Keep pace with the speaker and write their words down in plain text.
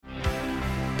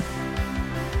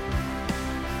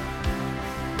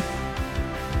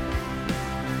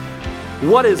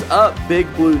What is up, Big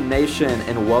Blue Nation,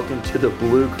 and welcome to the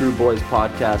Blue Crew Boys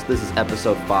podcast. This is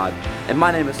episode 5, and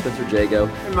my name is Spencer Jago.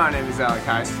 And my name is Alec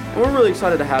Heiss. And we're really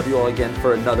excited to have you all again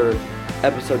for another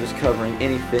episode just covering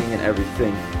anything and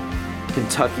everything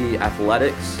Kentucky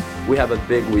athletics. We have a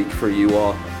big week for you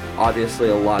all. Obviously,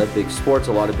 a lot of big sports,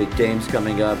 a lot of big games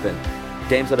coming up, and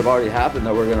games that have already happened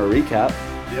that we're going to recap.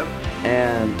 Yep.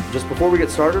 And just before we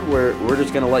get started, we're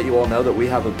just going to let you all know that we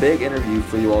have a big interview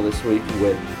for you all this week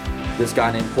with this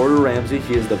guy named Porter Ramsey.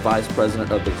 He is the vice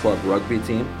president of the club rugby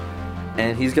team,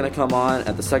 and he's going to come on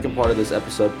at the second part of this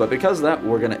episode. But because of that,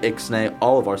 we're going to ixnay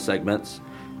all of our segments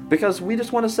because we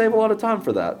just want to save a lot of time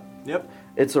for that. Yep.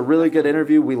 It's a really good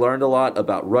interview. We learned a lot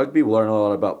about rugby. We learned a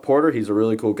lot about Porter. He's a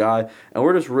really cool guy, and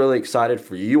we're just really excited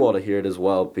for you all to hear it as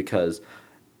well because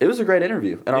it was a great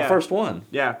interview and our first one.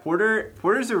 Yeah,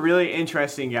 Porter's a really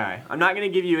interesting guy. I'm not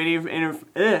going to give you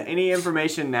any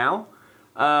information now,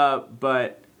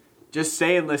 but just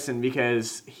stay and listen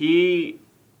because he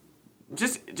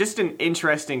just an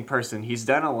interesting person. He's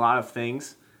done a lot of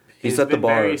things. He's set the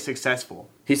bar very successful.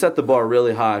 He set the bar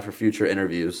really high for future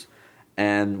interviews,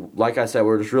 and like I said,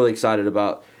 we're just really excited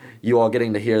about you all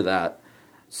getting to hear that.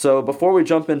 So before we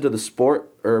jump into the sport,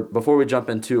 or before we jump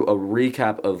into a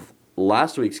recap of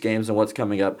last week's games and what's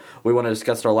coming up, we want to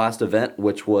discuss our last event,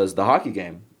 which was the hockey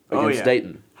game against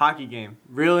Dayton. Hockey game.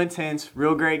 Real intense,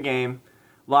 real great game.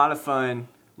 A lot of fun.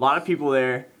 A lot of people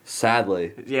there.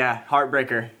 Sadly. Yeah,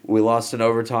 heartbreaker. We lost in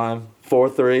overtime,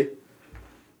 4-3,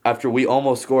 after we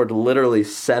almost scored literally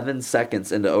 7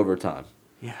 seconds into overtime.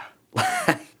 Yeah.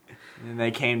 And they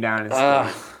came down and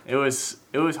scored.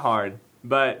 It was hard.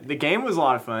 But the game was a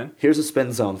lot of fun. Here's a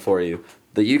spin zone for you.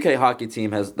 The UK hockey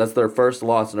team that's their first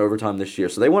loss in overtime this year,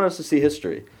 so they want us to see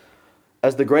history.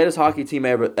 As the greatest hockey team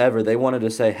ever, they wanted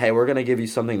to say, hey, we're going to give you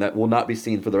something that will not be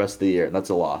seen for the rest of the year, and that's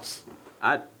a loss.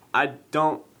 I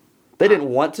don't... They didn't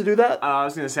want to do that? I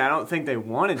was going to say, I don't think they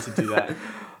wanted to do that.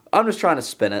 I'm just trying to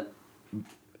spin it.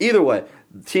 Either way,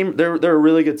 they're a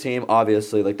really good team,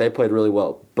 obviously. Like, they played really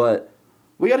well. But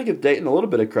we got to give Dayton a little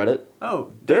bit of credit.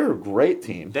 Oh. They're a great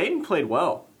team. Dayton played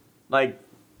well. Like...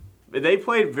 They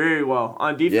played very well.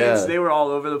 On defense, They were all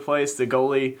over the place. The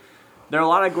goalie, there are a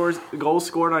lot of goals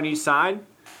scored on each side,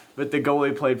 but the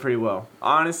goalie played pretty well.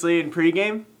 Honestly, in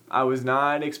pregame, I was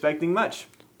not expecting much.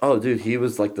 Oh, dude, he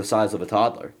was like the size of a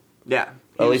toddler. Yeah.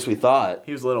 At least we thought.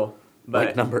 He was little. But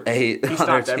like number 8. He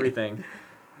stopped everything.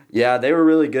 Yeah, they were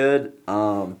really good,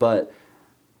 but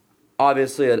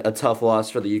obviously a tough loss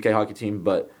for the UK hockey team,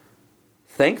 but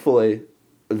thankfully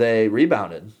they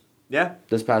rebounded. Yeah.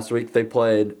 This past week they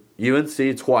played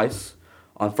UNC twice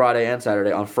on Friday and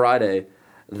Saturday. On Friday,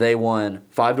 they won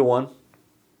 5-1.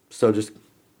 So just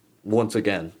once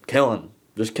again, killing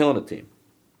a team.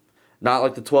 Not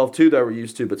like the 12-2 that we're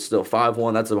used to, but still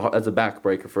 5-1. That's a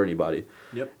backbreaker for anybody.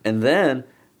 Yep. And then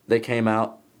they came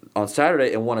out on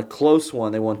Saturday and won a close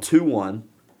one. They won 2-1.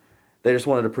 They just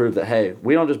wanted to prove that, hey,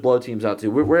 we don't just blow teams out too.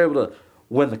 We're able to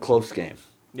win the close game.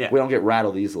 Yeah. We don't get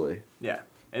rattled easily. Yeah.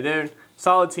 And they're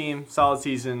solid team, solid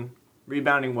season.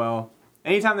 Rebounding well.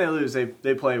 Anytime they lose,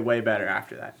 they play way better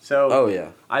after that.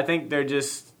 So, I think they're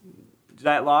just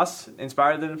that loss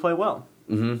inspired them to play well.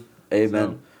 Mm-hmm. Amen.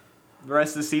 So, the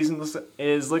rest of the season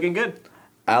is looking good.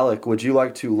 Alec, would you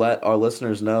like to let our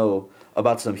listeners know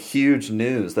about some huge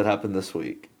news that happened this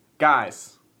week?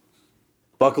 Guys,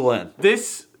 buckle in.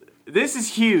 This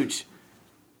is huge.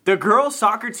 The girls'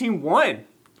 soccer team won.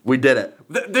 We did it.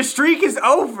 The streak is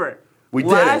over. We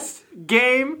did it. Last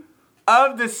game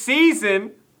of the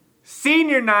season,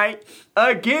 senior night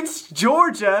against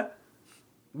Georgia,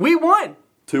 we won.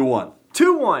 2-1.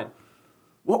 2-1.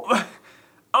 Well,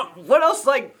 what else?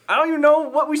 Like, I don't even know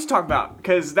what we should talk about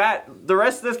because the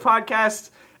rest of this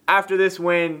podcast after this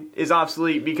win is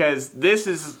obsolete because this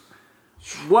is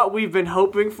what we've been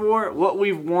hoping for, what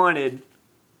we've wanted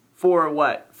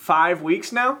for 5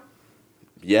 weeks now?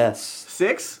 Yes.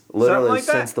 6? Literally like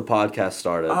since the podcast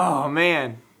started. Oh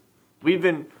man. We've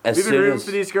been rooting for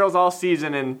these girls all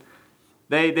season, and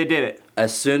they did it.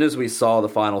 As soon as we saw the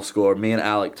final score, me and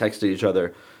Alec texted each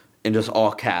other in just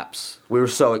all caps. We were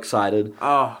so excited.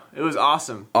 Oh, it was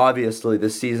awesome. Obviously,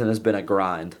 this season has been a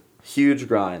grind. Huge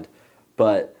grind.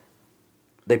 But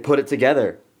they put it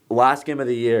together. Last game of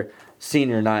the year,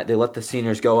 senior night, they let the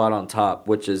seniors go out on top,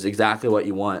 which is exactly what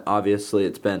you want. Obviously,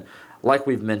 it's been, like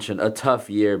we've mentioned, a tough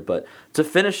year. But to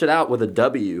finish it out with a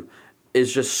W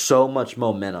is just so much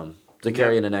momentum to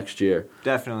carry into next year.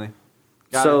 Definitely.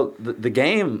 The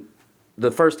game,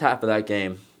 the first half of that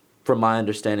game, from my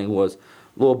understanding, was a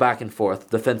little back and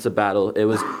forth, defensive battle. It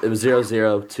was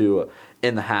 0-0 to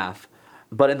in the half.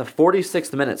 But in the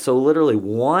 46th minute, so literally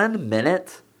 1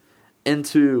 minute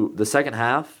into the second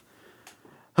half,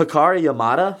 Hikari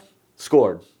Yamada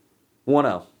scored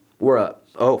 1-0. We're up.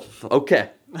 Oh,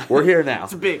 okay. We're here now.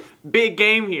 It's a big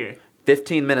game here.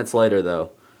 15 minutes later,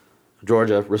 though,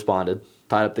 Georgia responded,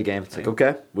 tied up the game. It's like,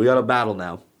 okay, we got a battle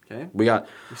now. Okay. We've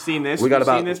seen this. We've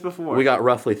seen this before. We got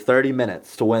roughly 30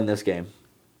 minutes to win this game.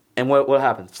 And what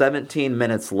happened? 17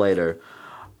 minutes later,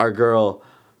 our girl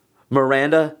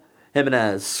Miranda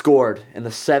Jimenez scored in the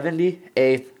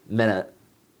 78th minute.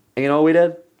 And you know what we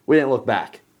did? We didn't look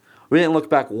back. We didn't look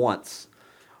back once.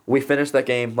 We finished that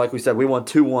game, like we said, we won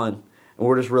 2-1, and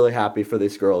we're just really happy for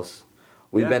these girls.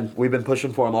 We've been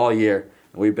pushing for them all year,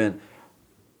 and we've been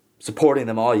supporting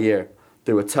them all year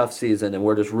through a tough season, and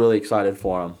we're just really excited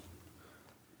for them.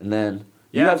 And then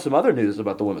you have some other news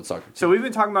about the women's soccer team. So we've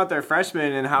been talking about their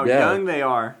freshmen and how young they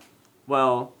are.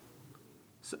 Well,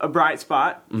 a bright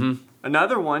spot. Mm-hmm.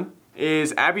 Another one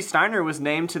is Abby Steiner was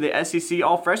named to the SEC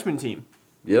All-Freshman team.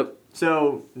 Yep.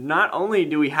 So not only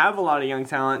do we have a lot of young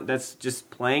talent that's just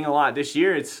playing a lot this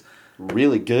year, it's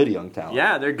really good young talent.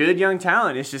 Yeah, they're good young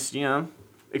talent. It's just,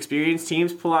 experienced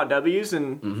teams pull out W's,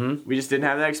 and we just didn't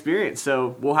have that experience.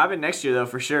 So we'll have it next year, though,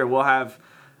 for sure. We'll have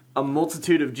a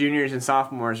multitude of juniors and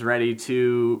sophomores ready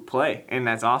to play, and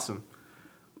that's awesome.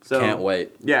 So can't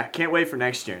wait. Yeah, can't wait for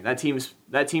next year. That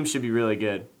team should be really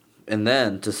good. And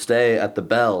then to stay at the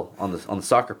Bell on the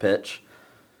soccer pitch,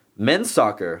 men's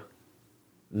soccer,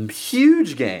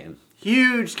 huge game.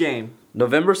 Huge game.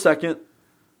 November 2nd,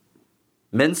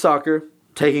 men's soccer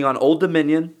taking on Old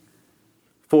Dominion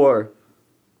for,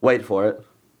 wait for it,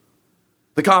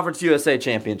 the Conference USA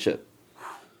Championship.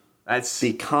 That's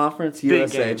the Conference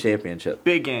USA Championship.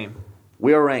 Big game.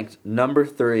 We are ranked number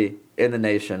 3 in the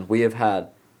nation. We have had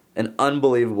an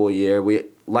unbelievable year.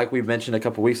 Like we mentioned a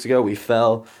couple weeks ago, we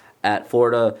fell at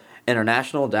Florida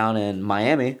International down in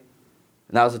Miami,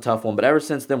 and that was a tough one. But ever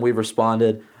since then, we've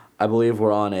responded. I believe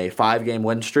we're on a 5-game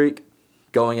win streak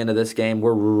going into this game.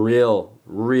 We're real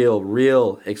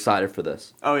excited for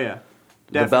this. Oh, yeah.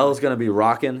 Definitely. The Bell is going to be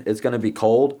rocking. It's going to be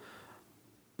cold,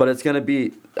 but it's going to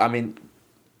be,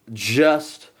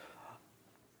 just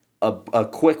a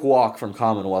quick walk from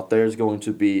Commonwealth. There's going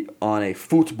to be on a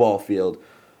football field,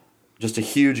 just a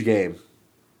huge game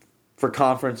for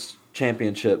conference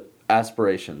championship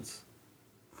aspirations.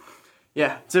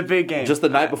 Yeah, it's a big game. Just the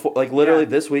night before,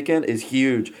 this weekend is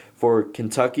huge for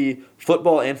Kentucky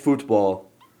football and football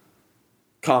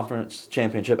conference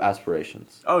championship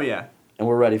aspirations. Oh, yeah. And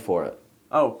we're ready for it.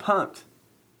 Oh, pumped.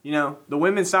 The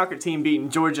women's soccer team beating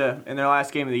Georgia in their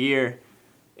last game of the year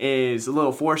is a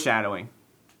little foreshadowing.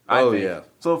 I think. Yeah.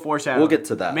 It's a little foreshadowing. We'll get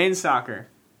to that. Men's soccer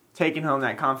taking home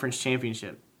that conference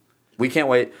championship. We can't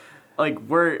wait.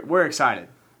 We're excited.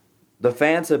 The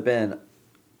fans have been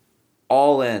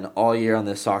all in all year on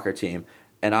this soccer team,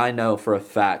 and I know for a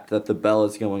fact that the Bell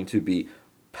is going to be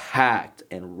packed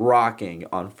and rocking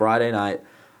on Friday night,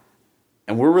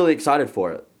 and we're really excited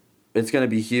for it. It's going to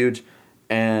be huge,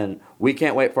 and we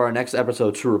can't wait for our next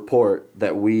episode to report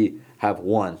that we have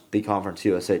won the Conference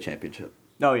USA Championship.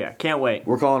 Oh, yeah. Can't wait.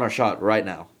 We're calling our shot right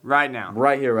now. Right now.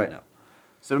 Right here, right now.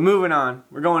 So moving on,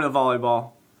 we're going to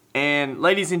volleyball. And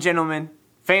ladies and gentlemen,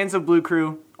 fans of Blue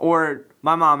Crew, or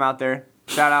my mom out there,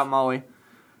 shout out Molly,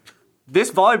 this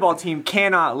volleyball team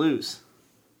cannot lose.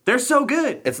 They're so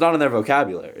good. It's not in their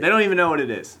vocabulary. They don't even know what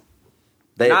it is.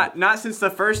 Not since the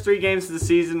first 3 games of the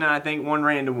season, and I think one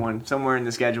random one somewhere in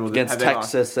the schedule. Against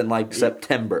Texas in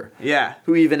September. Yeah.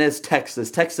 Who even is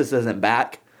Texas? Texas isn't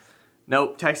back.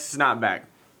 Nope, Texas is not back.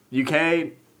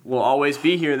 UK will always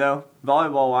be here, though,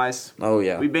 volleyball-wise. Oh,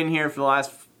 yeah. We've been here for the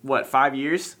last, 5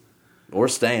 years? We're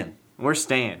staying. We're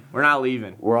staying. We're not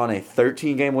leaving. We're on a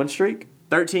 13-game win streak?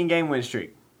 13-game win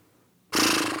streak.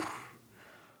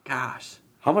 Gosh.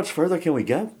 How much further can we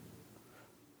get?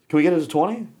 Can we get it to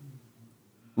 20?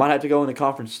 Might have to go into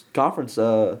conference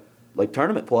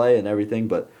tournament play and everything,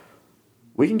 but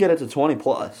we can get it to 20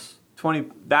 plus.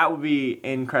 20, that would be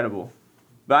incredible.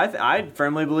 But I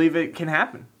firmly believe it can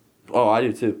happen. Oh, I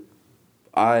do too.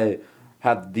 I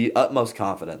have the utmost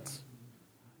confidence.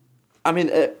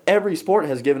 Every sport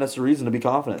has given us a reason to be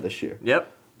confident this year.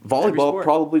 Yep. Volleyball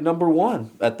probably number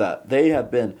 1 at that. They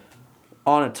have been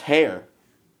on a tear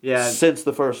since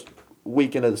the first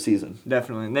weekend of the season.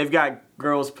 Definitely. And they've got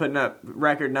girls putting up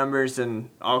record numbers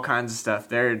and all kinds of stuff.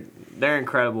 They're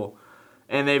incredible.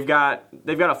 And they've got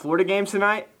a Florida game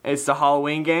tonight. It's the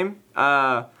Halloween game.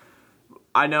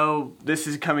 I know this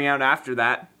is coming out after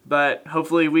that, but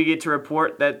hopefully we get to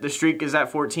report that the streak is at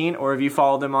 14, or if you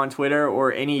follow them on Twitter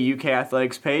or any UK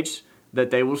Athletics page, that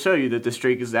they will show you that the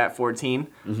streak is at 14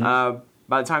 by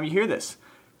the time you hear this.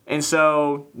 And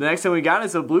so the next thing we got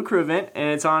is a Blue Crew event, and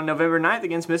it's on November 9th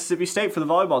against Mississippi State for the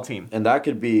volleyball team. And that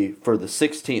could be for the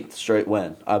 16th straight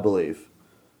win, I believe.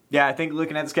 Yeah, I think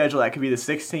looking at the schedule, that could be the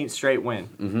 16th straight win.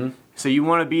 Mm-hmm. So you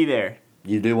want to be there.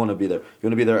 You do want to be there. You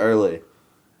want to be there early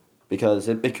because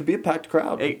it could be a packed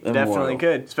crowd. It definitely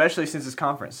could, especially since it's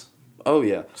conference. Oh,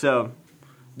 yeah. So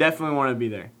definitely want to be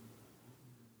there.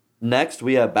 Next,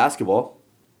 we have basketball.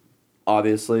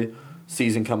 Obviously,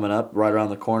 season coming up right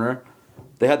around the corner.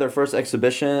 They had their first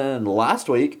exhibition last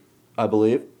week, I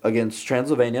believe, against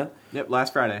Transylvania. Yep,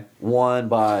 last Friday. Won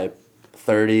by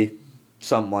 30,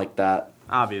 something like that.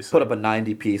 Obviously. Put up a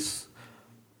 90-piece.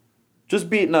 Just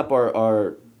beating up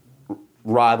our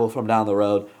rival from down the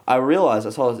road. I realized,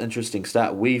 I saw this interesting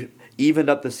stat. We evened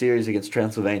up the series against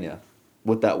Transylvania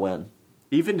with that win.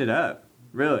 Evened it up?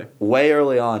 Really? Way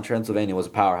early on, Transylvania was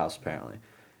a powerhouse, apparently.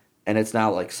 And it's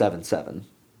now like 7-7.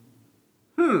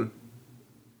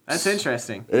 That's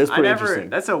interesting. It is pretty interesting.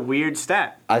 That's a weird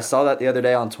stat. I saw that the other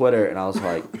day on Twitter, and I was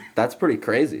like, that's pretty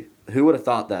crazy. Who would have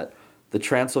thought that the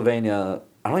Transylvania...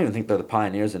 I don't even think they're the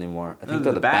Pioneers anymore. I think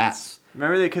they're the Bats.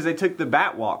 Remember, because they took the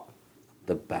Bat Walk.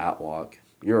 The Bat Walk.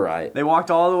 You're right. They walked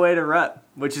all the way to Rupp,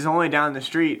 which is only down the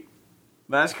street.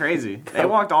 But that's crazy. They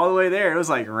walked all the way there. It was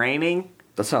like raining.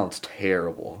 That sounds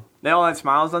terrible. They all had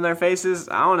smiles on their faces.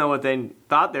 I don't know what they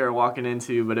thought they were walking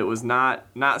into, but it was not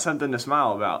something to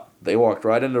smile about. They walked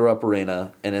right into Rupp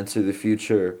Arena and into the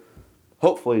future,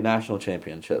 hopefully, national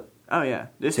championship. Oh, yeah.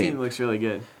 This team looks really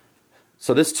good.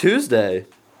 So this Tuesday,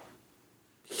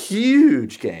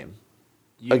 huge game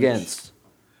against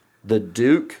the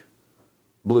Duke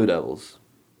Blue Devils.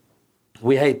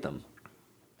 We hate them.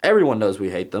 Everyone knows we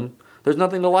hate them. There's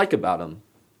nothing to like about them.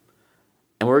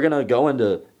 And we're going to go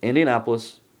into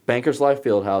Indianapolis, Bankers Life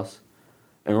Fieldhouse,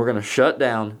 and we're going to shut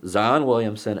down Zion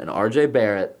Williamson and R.J.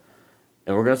 Barrett,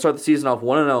 and we're going to start the season off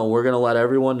 1-0, and we're going to let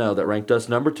everyone know that ranked us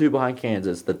number 2 behind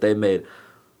Kansas, that they have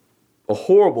a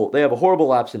horrible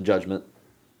lapse in judgment,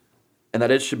 and that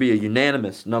it should be a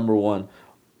unanimous number 1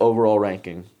 overall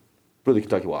ranking for the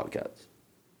Kentucky Wildcats.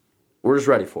 We're just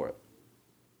ready for it.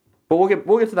 But we'll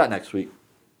get to that next week.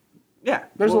 Yeah.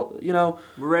 We're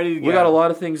ready to go. We got a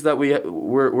lot of things that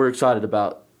we're excited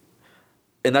about.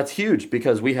 And that's huge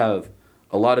because we have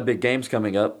a lot of big games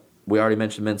coming up. We already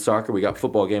mentioned men's soccer. We got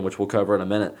football game, which we'll cover in a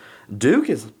minute. Duke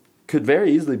could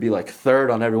very easily be like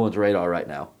 3rd on everyone's radar right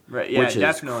now. Right, yeah, which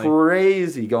definitely. Is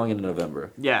crazy going into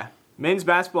November. Yeah. Men's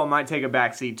basketball might take a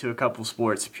backseat to a couple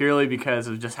sports purely because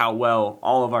of just how well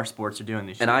all of our sports are doing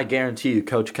this year. And I guarantee you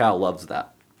Coach Cal loves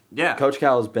that. Yeah. Coach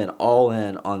Cal has been all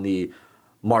in on the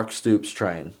Mark Stoops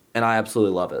train, and I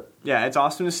absolutely love it. Yeah, it's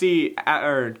awesome to see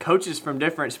coaches from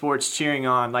different sports cheering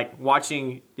on, like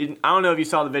watching. I don't know if you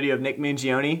saw the video of Nick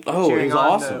Mingione cheering on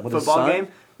awesome. the football game.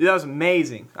 Dude, that was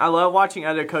amazing. I love watching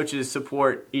other coaches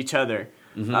support each other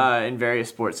in various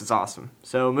sports. It's awesome.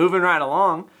 So moving right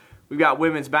along, we've got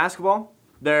women's basketball.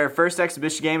 Their first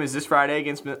exhibition game is this Friday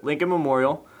against Lincoln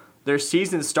Memorial. Their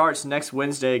season starts next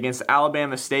Wednesday against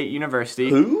Alabama State University.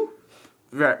 Who?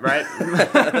 Right.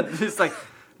 Just like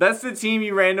that's the team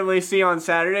you randomly see on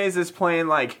Saturdays that's playing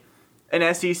like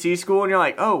an SEC school, and you're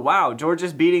like, oh wow,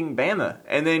 Georgia's beating Bama,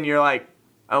 and then you're like,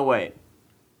 oh wait,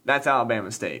 that's Alabama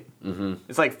State. Mm-hmm.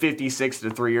 It's like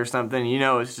 56-3 or something. You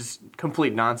know, it's just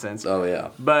complete nonsense. Oh yeah.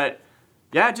 But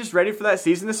yeah, just ready for that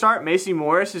season to start. Macy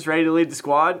Morris is ready to lead the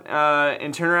squad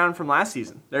and turn around from last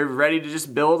season. They're ready to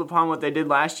just build upon what they did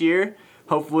last year,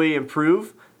 hopefully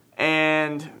improve,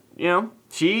 and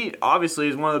she obviously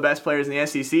is one of the best players in the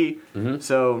SEC,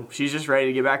 so she's just ready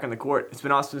to get back on the court. It's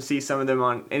been awesome to see some of them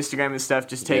on Instagram and stuff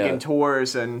just taking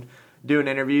tours and doing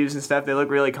interviews and stuff. They look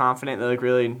really confident. They look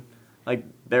really like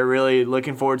they're really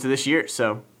looking forward to this year.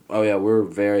 So, oh yeah, we're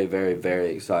very, very,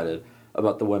 very excited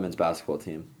about the women's basketball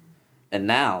team. And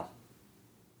now,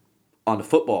 on to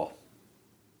football.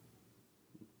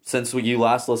 Since you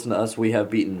last listened to us, we have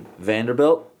beaten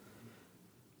Vanderbilt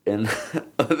in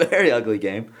a very ugly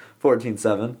game,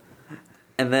 14-7.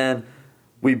 And then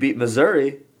we beat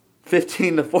Missouri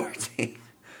 15-14.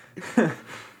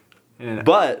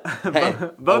 But, hey,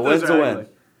 a win's a win.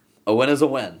 A win is a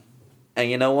win. And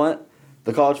you know what?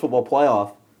 The College Football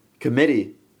Playoff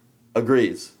Committee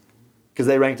agrees because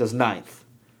they ranked us 9th.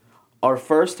 Our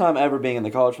first time ever being in the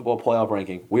College Football Playoff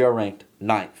ranking, we are ranked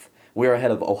 9th. We are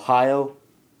ahead of Ohio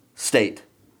State.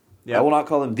 Yep. I will not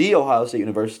call them the Ohio State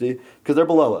University because they're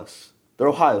below us. They're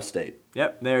Ohio State.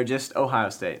 Yep, they're just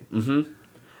Ohio State. Mm-hmm.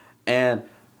 And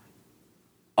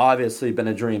obviously been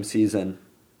a dream season.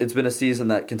 It's been a season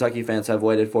that Kentucky fans have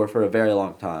waited for a very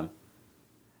long time.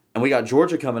 And we got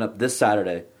Georgia coming up this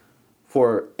Saturday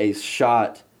for a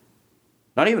shot.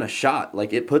 Not even a shot.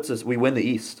 Like, it puts us, we win the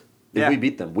East. if we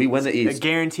beat them. We win the A East.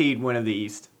 guaranteed win of the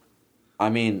East. I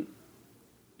mean,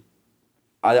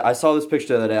 I saw this picture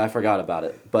the other day. I forgot about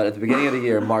it. But at the beginning of the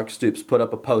year, Mark Stoops put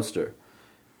up a poster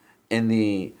in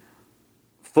the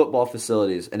football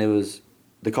facilities, and it was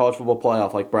the college football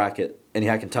playoff like bracket, and he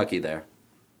had Kentucky there,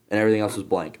 and everything else was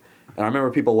blank. And I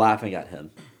remember people laughing at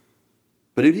him.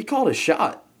 But dude, he called a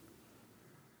shot,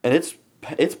 and it's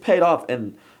paid off.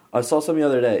 And I saw something the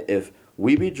other day. If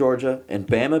we beat Georgia and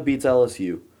Bama beats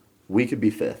LSU, we could be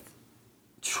 5th.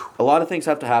 A lot of things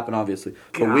have to happen, obviously.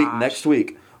 But next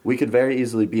week, we could very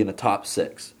easily be in the top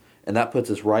 6. And that puts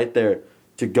us right there.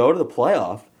 To go to the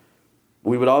playoff,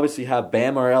 we would obviously have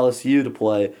Bama or LSU to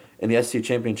play in the SEC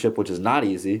Championship, which is not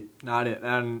easy. Not at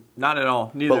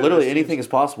all. Neither but literally anything is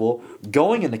possible.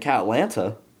 Going into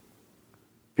Catlanta,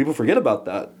 people forget about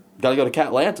that. Got to go to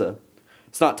Catlanta.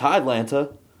 It's not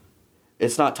Tidelanta.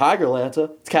 It's not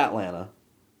Tigerlanta. It's Catlanta.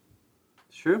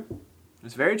 It's true.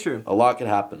 It's very true. A lot could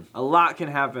happen. A lot can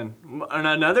happen. And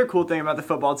another cool thing about the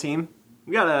football team,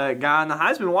 we got a guy on the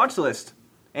Heisman watch list,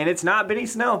 and it's not Benny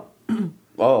Snell.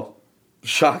 Oh,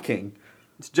 shocking.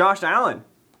 It's Josh Allen,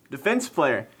 defense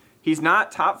player. He's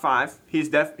not top 5. He's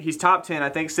top 10, I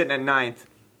think, sitting at 9th.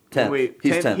 10th.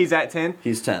 He's 10th. He's at 10?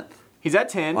 He's 10th. He's at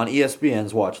 10. On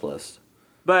ESPN's watch list.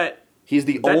 But he's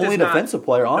the only defensive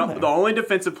player on there. The only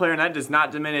defensive player, and that does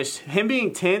not diminish. Him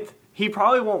being 10th, he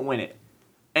probably won't win it.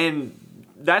 And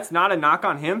that's not a knock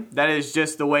on him. That is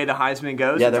just the way the Heisman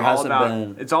goes. Yeah,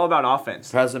 It's all about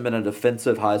offense. There hasn't been a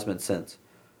defensive Heisman since.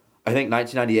 I think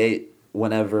 1998,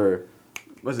 whenever...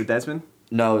 Was it Desmond?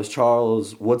 No, it was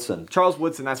Charles Woodson. Charles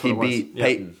Woodson, that's what it was. He beat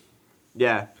Peyton.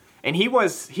 Yeah. And he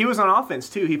was on offense,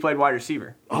 too. He played wide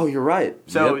receiver. Oh, you're right.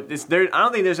 So I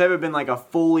don't think there's ever been like a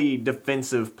fully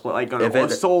defensive, a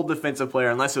sole defensive player,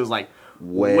 unless it was like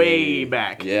way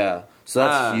back. Yeah. So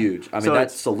that's huge. I mean,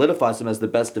 that solidifies him as the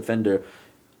best defender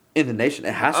in the nation.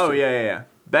 It has to. Oh, yeah.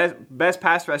 Best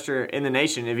pass rusher in the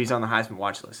nation if he's on the Heisman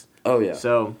watch list. Oh, yeah.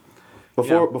 So,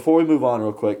 Before we move on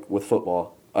real quick with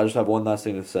football, I just have one last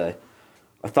thing to say.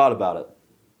 I thought about it,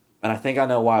 and I think I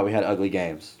know why we had ugly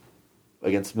games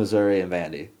against Missouri and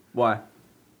Vandy. Why?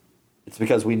 It's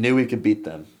because we knew we could beat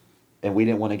them, and we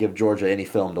didn't want to give Georgia any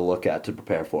film to look at to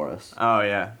prepare for us. Oh,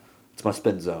 yeah. It's my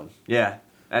spin zone. Yeah,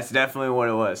 that's definitely what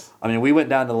it was. I mean, we went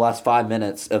down to the last 5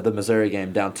 minutes of the Missouri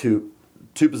game, down two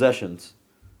possessions,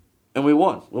 and we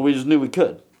won. Well, we just knew we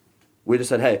could. We just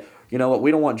said, hey, you know what?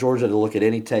 We don't want Georgia to look at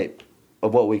any tape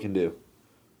of what we can do.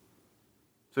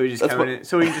 So we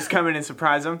just come in and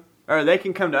surprise them, or they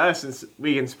can come to us and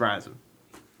we can surprise them.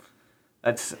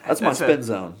 That's my spin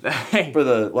zone for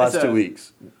the last 2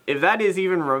 weeks. If that is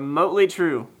even remotely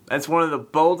true, that's one of the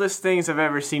boldest things I've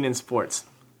ever seen in sports.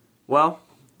 Well,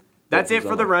 that's it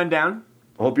for the rundown.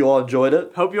 I hope you all enjoyed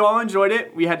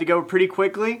it. We had to go pretty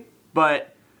quickly,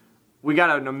 but we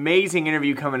got an amazing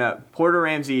interview coming up. Porter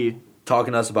Ramsey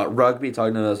talking to us about rugby,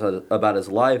 talking to us about his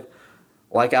life.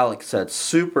 Like Alex said,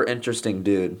 super interesting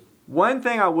dude. One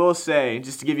thing I will say,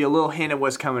 just to give you a little hint of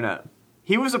what's coming up,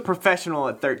 he was a professional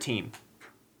at 13.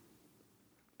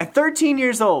 At 13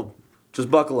 years old. Just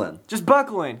buckle in.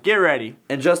 Get ready.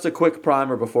 And just a quick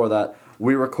primer before that,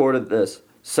 we recorded this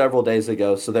several days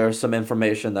ago, so there's some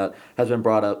information that has been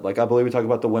brought up. Like, I believe we talked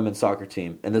about the women's soccer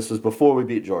team, and this was before we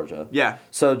beat Georgia. Yeah.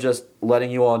 So just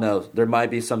letting you all know, there might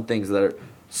be some things that are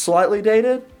slightly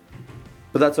dated,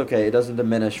 but that's okay. It doesn't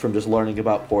diminish from just learning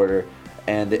about Porter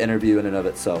and the interview in and of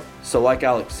itself. So like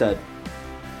Alex said,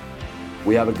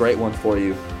 we have a great one for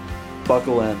you.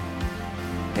 Buckle in,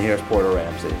 and here's Porter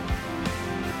Ramsey.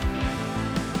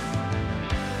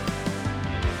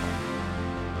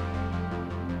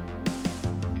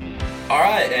 All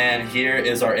right, and here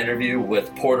is our interview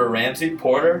with Porter Ramsey.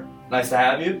 Porter, nice to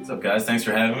have you. What's up, guys? Thanks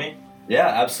for having me. Yeah,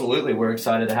 absolutely. We're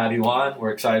excited to have you on.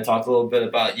 We're excited to talk a little bit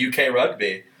about UK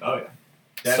rugby. Oh, yeah.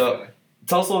 Definitely. So,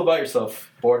 tell us a little about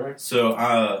yourself, Porter. So,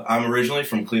 I'm originally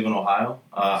from Cleveland, Ohio.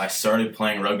 I started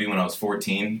playing rugby when I was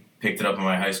 14. Picked it up in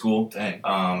my high school. Dang.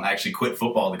 I actually quit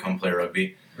football to come play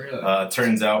rugby. Really?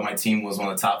 Turns out my team was one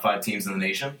of the top 5 teams in the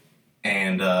nation.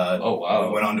 And oh, wow.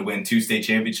 we went on to win 2 state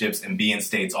championships and be in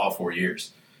states all 4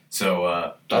 years.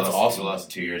 So that's awesome. We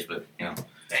lost 2 years, but, Dang.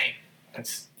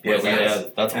 That's that's and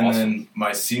awesome. And then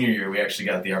my senior year, we actually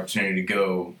got the opportunity to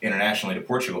go internationally to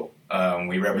Portugal.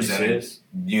 We represented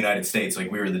the United States.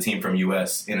 Like, we were the team from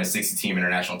U.S. in a 60-team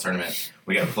international tournament.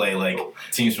 We got to play, like,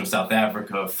 teams from South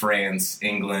Africa, France,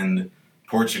 England,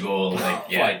 Portugal. Like,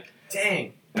 yeah. Like,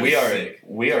 dang. We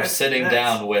are sitting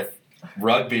down with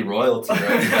rugby royalty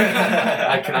right now.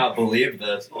 I cannot believe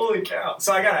this. Holy cow.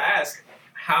 So I got to ask,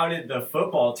 how did the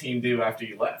football team do after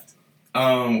you left?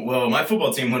 Well, my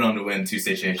football team went on to win 2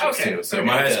 state championships too. So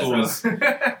my high school was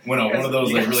one of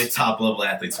those like really top level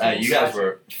athlete schools. You guys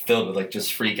were filled with like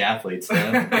just freak athletes,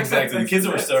 man. Exactly. The kids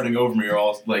that were starting over me are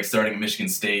all like starting at Michigan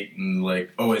State and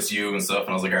like OSU and stuff.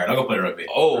 And I was like, all right, I'll go play rugby.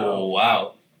 Oh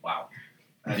wow.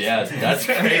 That's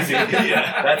crazy.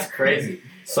 Yeah, that's crazy.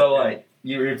 So like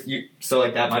so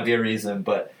like that might be a reason,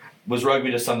 but. Was rugby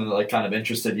just something that like kind of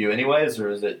interested you anyways, or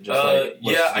is it just like...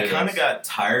 I kind of got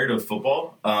tired of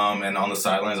football, and on the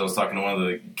sidelines I was talking to one of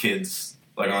the kids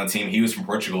like on the team. He was from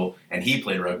Portugal, and he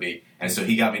played rugby, and so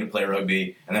he got me to play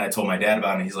rugby, and then I told my dad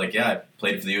about it, and he's like, yeah, I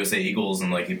played for the USA Eagles,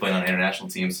 and like he played on international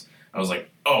teams. I was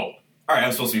like, oh, all right,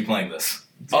 I'm supposed to be playing this.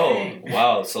 Dang. Oh,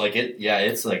 wow. So like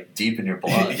it's like deep in your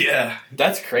blood. Yeah.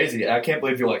 That's crazy. I can't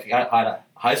believe you like had a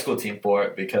high school team for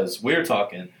it, because we were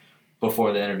talking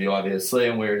before the interview, obviously,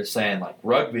 and we were just saying, like,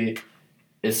 rugby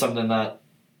is something that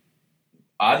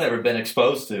I've never been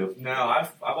exposed to. No, I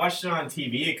watched it on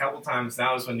TV a couple times.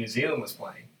 That was when New Zealand was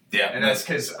playing. Yeah. And that's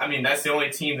because, that's the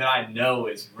only team that I know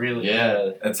is really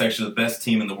good. That's actually the best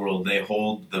team in the world. They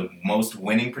hold the most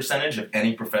winning percentage of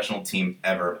any professional team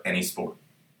ever, any sport.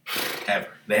 Ever.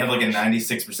 They have like a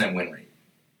 96% win rate.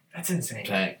 That's insane.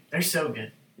 Dang. They're so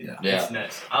good. Yeah. It's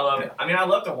nuts. I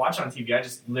love to watch on TV. I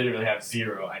just literally have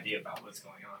zero idea about what's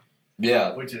going on.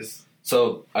 Yeah. Which is...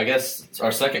 So, I guess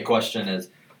our second question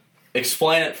is,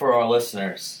 explain it for our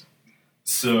listeners.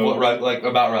 So...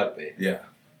 about rugby. Yeah.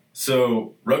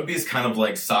 So, rugby is kind of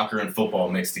like soccer and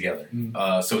football mixed together.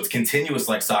 So, it's continuous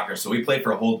like soccer. So, we play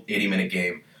for a whole 80-minute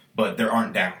game, but there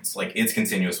aren't downs. Like, it's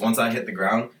continuous. Once I hit the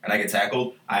ground and I get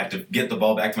tackled, I have to get the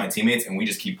ball back to my teammates, and we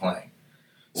just keep playing.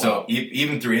 Wow. So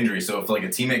even through injury, so if like a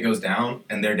teammate goes down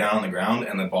and they're down on the ground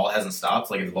and the ball hasn't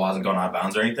stopped, like if the ball hasn't gone out of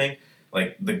bounds or anything,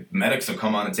 like the medics will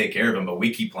come on and take care of him, but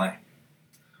we keep playing.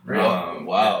 Really?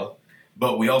 Wow.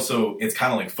 But we also, it's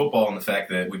kind of like football in the fact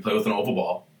that we play with an oval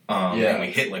ball and we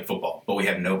hit like football, but we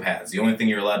have no pads. The only thing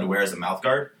you're allowed to wear is a mouth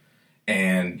guard,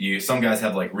 and some guys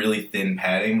have like really thin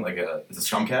padding, like it's a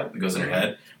scrum cap that goes in your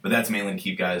head, but that's mainly to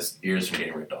keep guys' ears from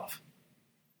getting ripped off.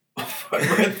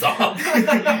 Ripped off.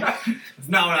 It's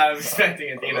not what I was expecting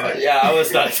at the end of that. Yeah, I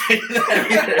was not expecting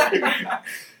that either.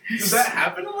 Does that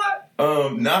happen a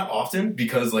lot? Not often,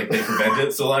 because like they prevent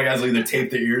it. So a lot of guys will either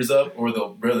tape their ears up or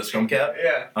they'll wear the scrum cap.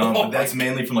 Yeah. But that's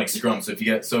mainly from like scrum. So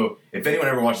if anyone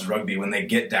ever watches rugby, when they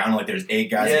get down, like there's 8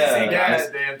 guys against 8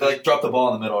 guys. They like drop the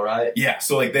ball in the middle, right? Yeah.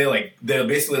 So like they'll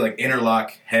basically like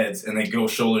interlock heads and they go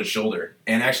shoulder to shoulder.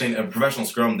 And actually in a professional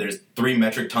scrum, there's 3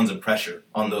 metric tons of pressure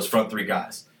on those front 3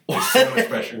 guys. There's so much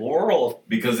pressure. World.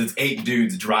 Because it's 8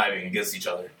 dudes driving against each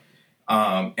other.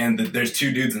 And there's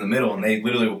 2 dudes in the middle, and they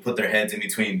literally will put their heads in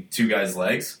between 2 guys'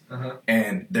 legs,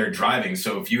 and they're driving.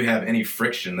 So if you have any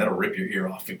friction, that'll rip your ear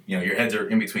off. Your heads are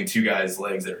in between 2 guys'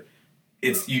 legs.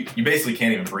 You basically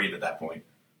can't even breathe at that point.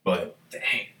 But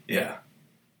dang, yeah.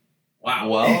 Wow.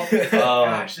 Well,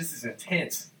 gosh, this is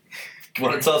intense.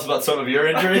 Want to tell us about some of your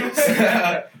injuries?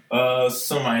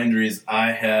 Some of my injuries,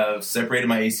 I have separated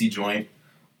my AC joint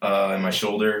in my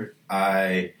shoulder.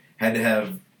 I had to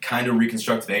have kind of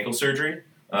reconstructive ankle surgery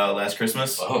last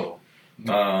Christmas. Oh.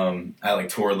 I like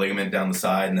tore a ligament down the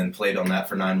side and then played on that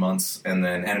for 9 months and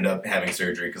then ended up having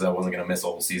surgery because I wasn't going to miss a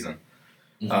whole season.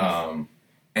 So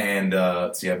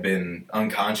I've been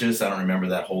unconscious. I don't remember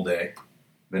that whole day.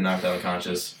 Been knocked out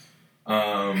unconscious.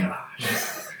 And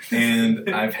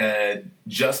I've had,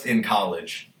 just in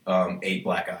college, 8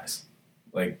 black eyes.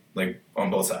 Like on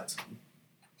both sides.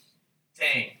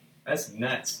 Dang. That's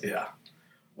nuts. Yeah.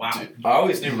 Wow. Dude, I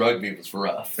always knew rugby was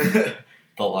rough.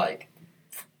 But like,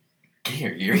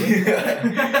 get your ear.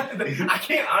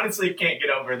 I honestly can't get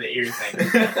over the ear thing.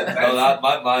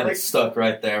 My mind is stuck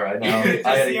right there right now. Just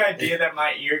the idea that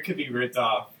my ear could be ripped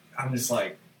off, I'm just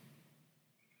like,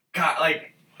 God,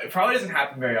 like, it probably doesn't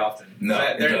happen very often. No,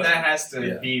 that has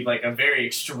to be like a very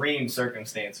extreme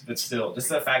circumstance, but still, just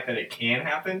the fact that it can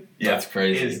happen, that's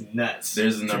crazy. Is nuts.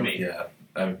 There's a number. Yeah,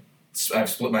 I've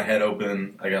split my head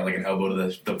open. I got like an elbow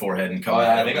to the forehead and cut my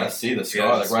head I think open. I see the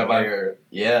scar, like right by your...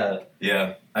 Yeah.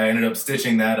 Yeah. I ended up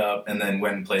stitching that up and then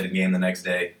went and played a game the next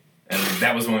day. And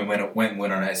that was when we went and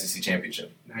won our SEC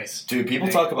championship. Nice. Dude, people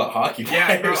talk about hockey players.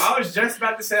 Yeah, bro, I was just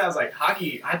about to say, I was like,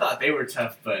 hockey, I thought they were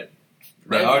tough, but...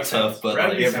 They are tough, but...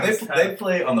 Like, they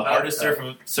play on the hardest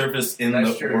surface in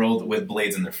the world with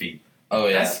blades in their feet. Oh,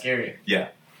 yeah. That's scary. Yeah.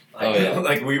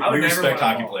 Like, we respect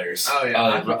hockey players. Oh,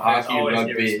 yeah. Hockey,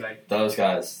 rugby, those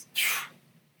guys. Yeah.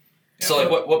 So, like,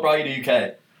 what brought you to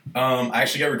UK? I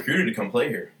actually got recruited to come play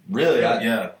here. Really?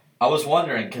 Yeah. I was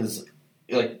wondering, because,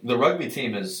 like, the rugby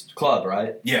team is club,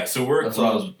 right? Yeah, so we're a that's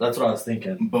club. That's what I was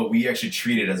thinking. But we actually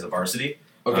treat it as a varsity.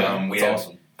 Okay, we have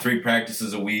awesome. 3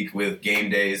 practices a week with game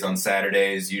days on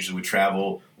Saturdays. Usually we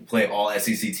travel. We play all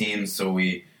SEC teams. So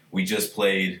we just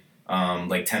played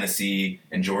like Tennessee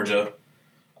and Georgia.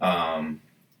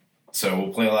 So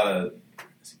we'll play a lot of.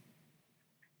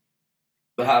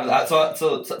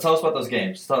 So tell us about those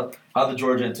games. How the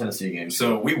Georgia and Tennessee games.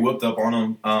 So we whooped up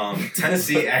on them.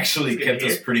 Tennessee actually kept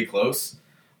us pretty close,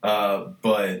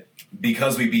 but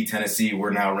because we beat Tennessee, we're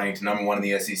now ranked number 1 in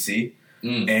the SEC.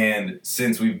 And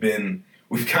since we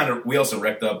also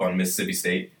wrecked up on Mississippi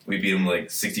State. We beat them like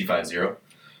 65-0.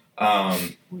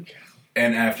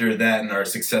 And after that and our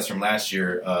success from last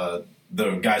year,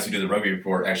 the guys who do the rugby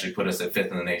report actually put us at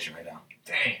 5th in the nation right now.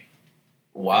 Dang.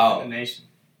 Wow. The nation.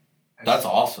 That's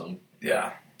awesome.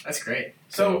 Yeah. That's great.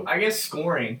 So I guess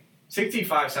scoring,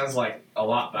 65 sounds like a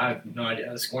lot, but I have no idea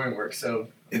how the scoring works. So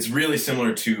It's really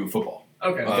similar to football.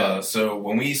 okay. So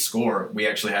when we score, we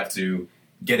actually have to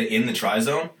get it in the try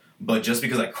zone, but just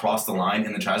because I crossed the line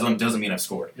in the try zone doesn't mean I've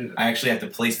scored. I actually have to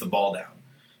place the ball down.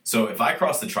 So if I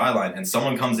cross the try line and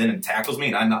someone comes in and tackles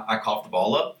me and I cough the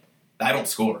ball up, I don't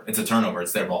score. It's a turnover.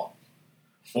 It's their ball.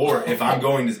 Or if I'm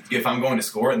going to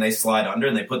score and they slide under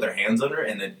and they put their hands under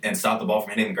and stop the ball from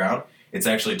hitting the ground, it's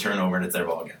actually a turnover and it's their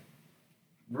ball again.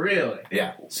 Really?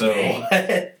 Yeah. So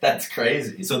That's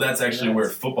crazy. so that's actually where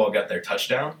football got their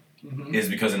touchdown, is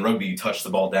because in rugby you touch the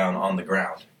ball down on the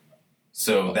ground.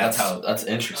 So that's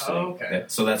interesting. Oh, okay.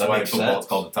 So that's That why makes football sense. is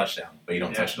called a touchdown, but you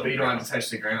don't touch it on But the you don't ground. have to touch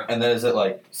the ground. And then is it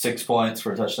like 6 points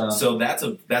for a touchdown? So that's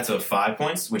a 5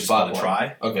 points, which is 5 called a points.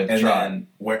 try. Okay, the And try. then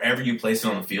wherever you place it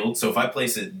on the field. So if I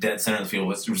place it dead center of the field,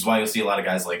 which is why you'll see a lot of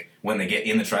guys like when they get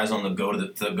in the try zone, they'll go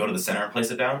to the center and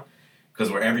place it down.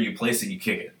 Because wherever you place it, you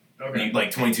kick it. Okay. You, like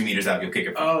 22 meters out, you'll kick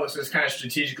it. From. Oh, so it's kind of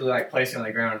strategically like placing on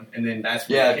the ground, and then that's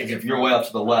where Yeah, you because kick if it you're from. way up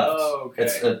to the left, Oh, okay.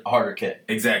 it's a harder kick.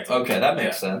 Exactly. Okay, that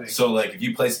makes Yeah. sense. So like if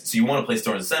you place, so you want to place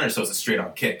towards the center, so it's a straight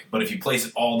on kick. But if you place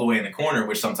it all the way in the corner,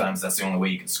 which sometimes that's the only way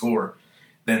you can score,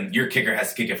 then your kicker has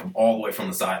to kick it from all the way from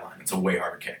the sideline. It's a way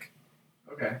harder kick.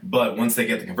 Okay. But once they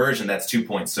get the conversion, that's 2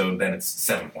 points. So then it's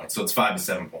 7 points. So it's 5 to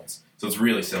 7 points. So it's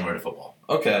really similar to football.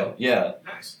 Okay, yeah.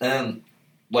 Nice. And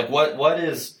like, what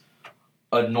is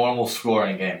a normal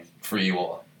scoring game for you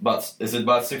all? Is it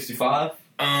about 65?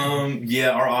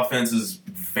 Yeah, our offense is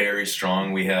very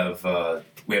strong. We have the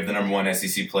number 1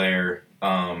 SEC player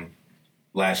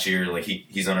last year. Like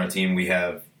he's on our team. We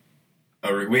had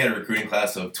a recruiting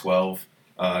class of 12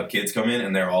 kids come in,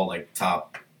 and they're all like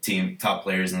top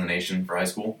players in the nation for high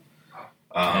school.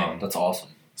 Dang, that's awesome.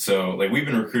 So like we've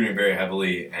been recruiting very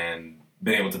heavily and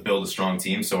been able to build a strong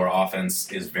team. So our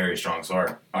offense is very strong.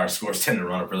 So our scores tend to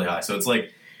run up really high. So it's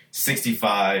like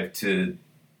 65 to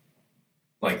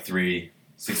like 3,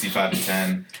 65 to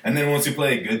 10. And then once we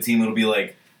play a good team, it'll be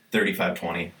like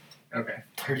 35-20. Okay.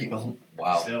 30.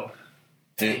 Wow. Still.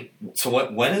 Dude, so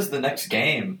when is the next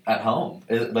game at home?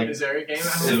 Is it like Is there a game at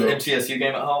is home? the MTSU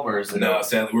game at home or is it? No,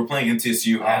 sadly, we're playing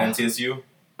MTSU at Oh. MTSU.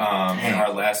 And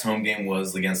our last home game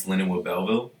was against Lindenwood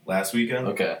Belleville last weekend,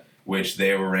 Okay. which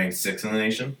they were ranked 6th in the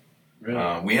nation.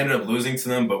 Really? We ended up losing to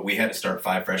them, but we had to start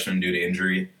 5 freshmen due to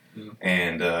injury. Mm.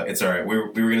 And it's all right. We were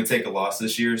going to take a loss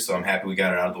this year, so I'm happy we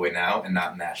got it out of the way now and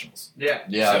not in nationals. Yeah.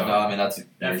 Yeah, So- no, I mean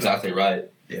you're exactly right.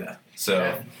 Yeah. So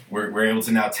Yeah. we're able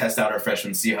to now test out our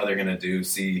freshmen, see how they're going to do,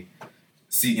 see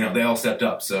they all stepped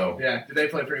up. So Yeah. Did they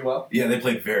play pretty well? yeah, they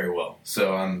played very well.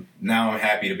 So now I'm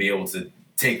happy to be able to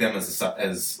take them as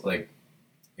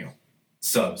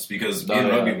subs because Oh, in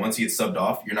yeah. rugby, once you get subbed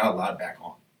off, you're not allowed back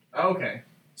on. Oh, okay.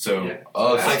 So Yeah.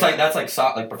 Oh, so that's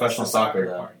like professional That's the soccer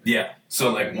then. part. yeah.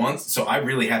 So Okay. so I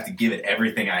really have to give it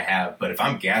everything I have. But if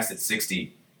I'm gassed at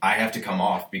 60, I have to come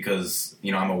off because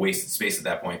I'm a wasted space at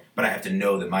that point. But I have to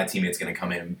know that my teammate's going to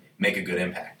come in and make a good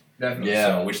impact. Definitely.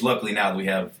 Yeah. So, which luckily now that we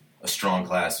have a strong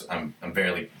class, I'm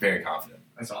very very confident.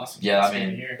 That's awesome. Yeah, That's I good to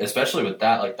mean, hear. especially with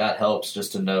that, like that helps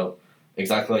just to know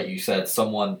exactly like you said,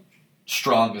 someone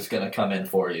strong is going to come in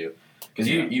for you. Because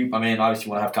you, I mean, obviously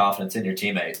you want to have confidence in your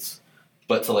teammates,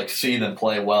 but to like see them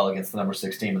play well against the number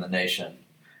 6 team in the nation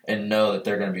and know that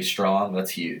they're going to be strong,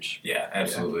 that's huge. Yeah,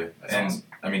 absolutely. That's and awesome.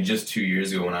 I mean, just 2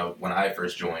 years ago when I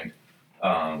first joined,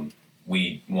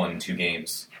 we won 2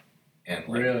 games, and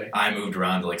Really? I moved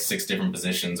around to like 6 different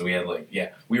positions. We had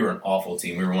we were an awful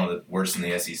team. We were one of the worst in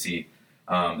the SEC.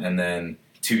 And then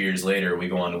 2 years later, we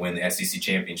go on to win the SEC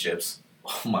championships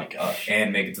Oh my gosh.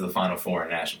 and make it to the Final Four in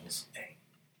nationals.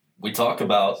 We talk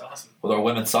about That's awesome. with our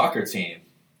women's soccer team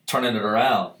turning it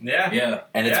around, Yeah. Yeah,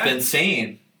 and it's Yeah. been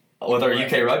seen with our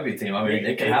UK rugby team. I mean,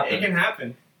 it can happen. It can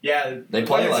happen. Yeah. They the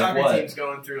play women's like soccer what? team's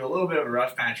going through a little bit of a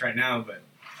rough patch right now, but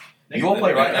You won't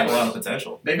play right They have a now. lot of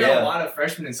potential. they've got Yeah. a lot of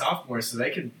freshmen and sophomores, so they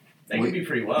could They could be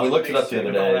pretty well. We looked it up the other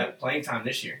with all day. that playing time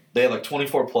this year. They have like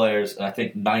 24 players, and I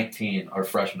think 19 are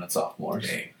freshmen and sophomores.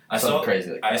 Dang. Something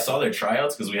crazy like that. I saw their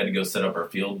tryouts because we had to go set up our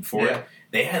field before Yeah. it.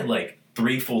 They had like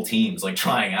 3 full teams like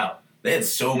trying out. They had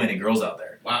so many girls out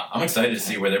there. Wow. I'm excited to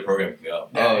see where their program can go.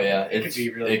 Oh yeah, it could be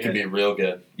really it could be real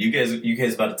good. You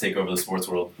guys about to take over the sports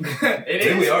world. It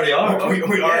Dude, is. we already are. We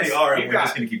already Yes, are. we've And we're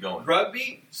just got gonna keep going.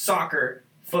 rugby, soccer,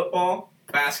 football,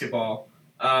 basketball.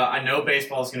 I know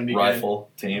baseball is going to be Rifle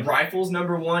good. team. Rifle's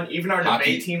number one. Even our Hockey-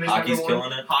 debate team is hockey's number one.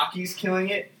 killing it. Hockey's killing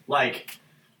it. Like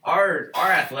our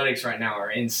athletics right now are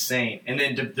insane. And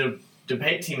then the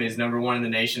debate team is number one in the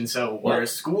nation. So we're a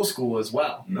school as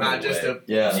well, No not just way. a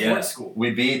Yeah. sports Yeah. school.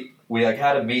 We like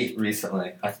had a meet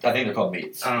recently. I think they're called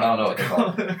meets. I don't know what they're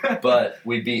called. called. But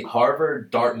we beat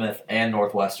Harvard, Dartmouth, and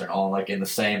Northwestern all like in the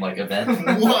same like event.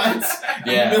 What?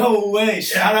 Yeah. No way.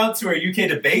 Shout out to our UK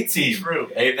debate team.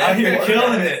 True. Hey, Out here Porter-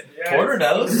 killing it. Yes. Porter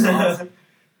knows.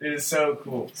 It is so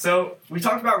cool. So we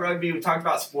talked about rugby. We talked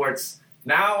about sports.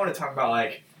 Now I want to talk about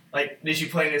like did you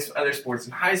play any other sports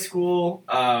in high school?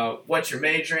 What's your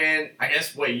major in? I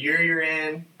guess what year you're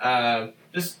in.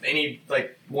 Just any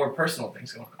like more personal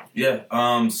things going on.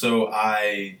 Yeah. So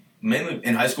I mainly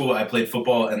in high school I played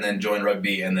football and then joined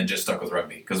rugby and then just stuck with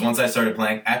rugby because once I started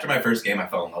playing after my first game I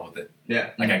fell in love with it.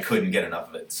 Yeah. Like I couldn't get enough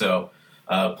of it. So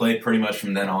played pretty much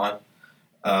from then on.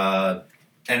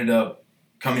 Ended up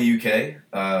coming to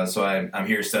UK. So I'm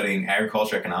here studying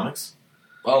agriculture economics.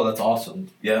 Oh, that's awesome.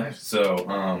 Yeah.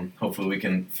 So hopefully we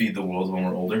can feed the world when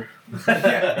we're older. Yeah,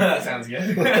 that sounds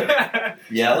good.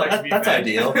 Yeah, I'd like to be that's fed.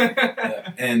 ideal.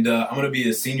 And I'm going to be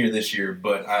a senior this year,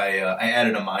 but I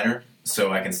added a minor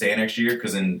so I can stay next year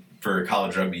because for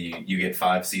college rugby you get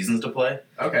 5 seasons to play,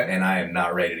 Okay. and I am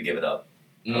not ready to give it up.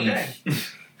 Okay.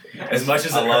 As much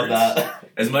as I it love hurts, that.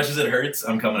 as much as it hurts,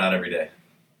 I'm coming out every day.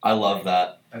 I love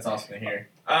that. That's awesome to hear.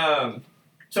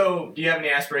 So do you have any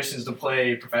aspirations to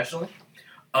play professionally?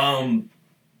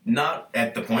 Not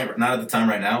at the time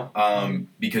right now,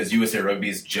 because USA Rugby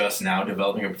is just now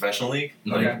developing a professional league.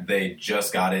 Like Okay. they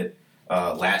just got it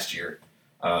last year,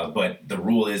 but the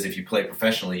rule is if you play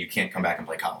professionally, you can't come back and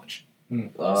play college.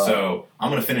 So I'm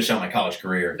gonna finish out my college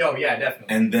career No, yeah,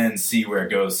 definitely. and then see where it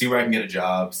goes, see where I can get a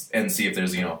job, and see if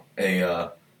there's a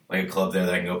club there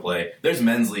that I can go play. There's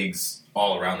men's leagues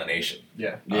all around the nation.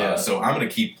 Yeah. Yeah. So I'm gonna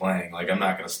keep playing. Like I'm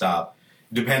not gonna stop,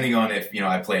 depending on if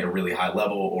I play at a really high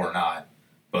level or not.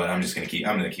 But I'm just gonna keep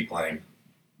playing.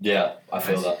 Yeah, I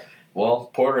feel Nice. that. Well,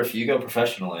 Porter, if you go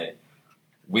professionally,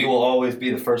 we will always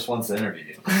be the first ones to interview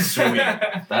you. Sweet.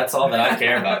 That's all that I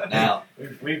care about now.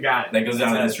 We've got it. That goes down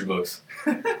in That's history books.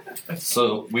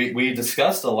 So we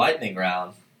discussed the lightning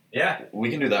round. Yeah. We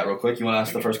can do that real quick. You want to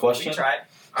ask the first We question? can try it.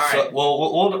 All right.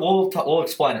 So, we'll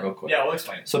explain it real quick. Yeah, we'll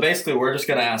explain it. So basically, we're just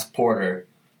going to ask Porter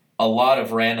a lot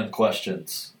of random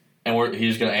questions, and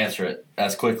he's going to answer it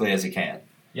as quickly as he can.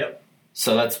 Yep.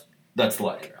 So that's the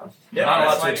lightning round. Yep, Not a that's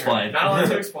lot to lightning explain. round. Not a lot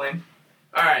to explain.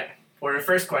 All right. For the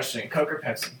first question, Coke or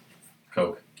Pepsi?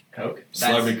 Coke. Coke.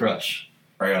 Celebrity crush.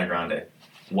 Ariana Grande.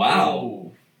 Wow,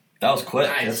 Ooh, that was quick.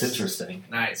 Nice. That's interesting.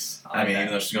 nice. I mean, even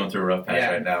though she's going through a rough patch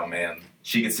Yeah. right now, man,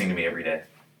 she could sing to me every day.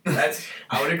 That's.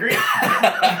 I would agree.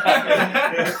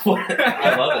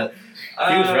 I love it.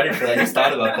 He was ready for that. He's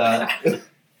thought about that.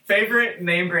 Favorite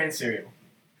name brand cereal?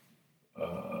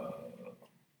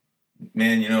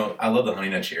 Man, I love the Honey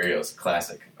Nut Cheerios.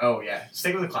 Classic. Oh yeah,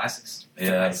 stick with the classics.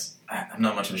 Yeah. Nice. I'm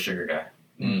not much of a sugar guy.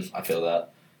 I feel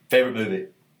that. Favorite movie?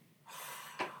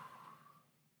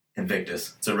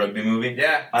 Invictus. It's a rugby movie.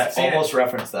 Yeah. I seen it. almost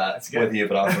referenced that That's good. with you,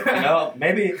 but I was like,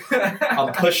 maybe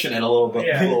I'm pushing it a little bit,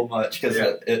 Yeah. a little much because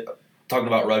Yeah. talking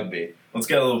about rugby. Well, it's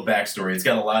got a little backstory. It's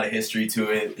got a lot of history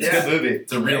to it. It's Yeah. a good movie.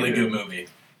 It's a really good movie.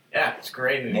 Yeah, it's a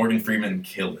great movie. Morgan Freeman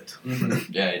killed it.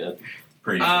 Yeah, he did.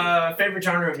 Pretty easy. Favorite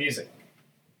genre of music?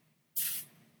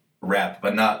 Rap,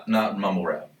 but not mumble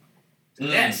rap.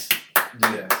 Yes.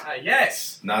 Yeah.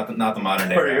 Yes. Not the modern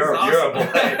day. Porter, rap. you're a boy.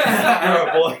 You're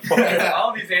a boy. Porter.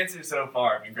 All these answers so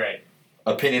far have been great.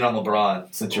 Opinion on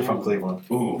LeBron since you're from Cleveland.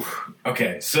 Ooh.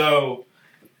 Okay, so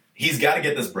he's got to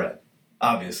get this bread,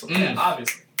 obviously. Yeah,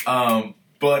 obviously.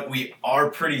 But we are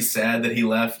pretty sad that he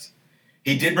left.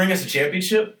 He did bring us a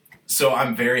championship, so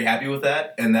I'm very happy with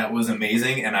that, and that was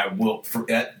amazing. And I will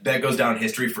that goes down in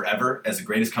history forever as the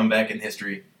greatest comeback in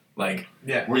history. Like,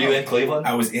 Yeah. Were you in Cleveland?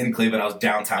 I was in Cleveland. I was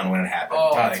downtown when it happened.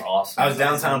 Oh, That's Like, awesome. I was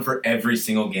downtown for every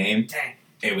single game. Dang.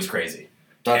 It was crazy.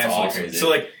 That's Absolutely awesome. crazy. So,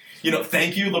 like,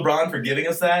 thank you, LeBron, for giving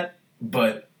us that.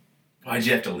 But why'd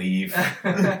you have to leave?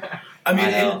 I mean,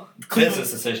 I know. Cleveland-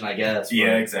 Business decision, I guess.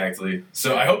 Yeah, but exactly.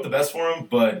 So I hope the best for him,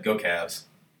 but go Cavs.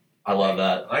 I love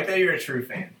that. I like that you're a true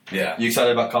fan. Yeah. You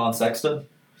excited about Colin Sexton?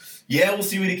 Yeah, we'll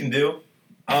see what he can do.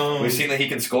 We've seen that he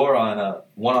can score on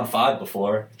 1-on-5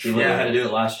 before. He literally had to do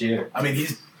it last year. I mean,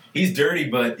 he's dirty,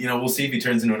 but we'll see if he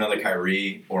turns into another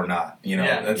Kyrie or not.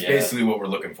 That's basically what we're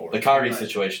looking for. The Kyrie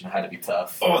situation had to be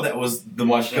tough. Oh, that was the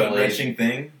most gut-wrenching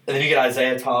thing. And then you get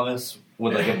Isaiah Thomas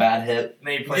with like a bad hip. And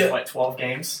then he plays 12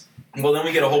 games. Well, then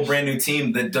we get a whole brand new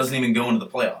team that doesn't even go into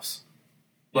the playoffs.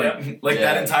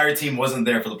 That entire team wasn't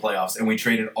there for the playoffs, and we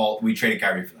traded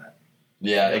Kyrie for that.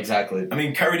 Yeah, exactly. I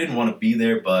mean, Kyrie didn't want to be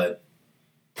there, but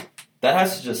that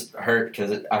has to just hurt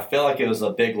because I feel like it was a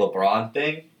big LeBron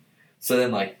thing. So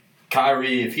then, like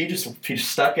Kyrie, if he just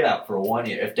stuck it out for 1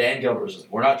 year, if Dan Gilbert was just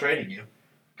like, we're not trading you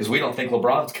because we don't think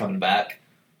LeBron's coming back,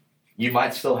 you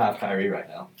might still have Kyrie right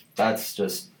now. That's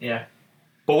just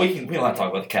But we don't have to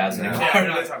talk about the Cavs anymore. Yeah, we're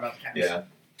not talking about the Cavs. Yeah.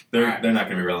 They're not going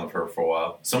to be relevant for a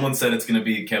while. Someone said it's going to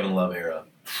be Kevin Love era,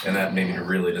 and that made me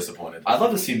really disappointed. I'd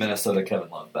love to see Minnesota Kevin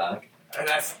Love back. And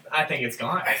I think it's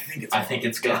gone. I think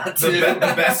it's gone.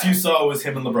 The best you saw was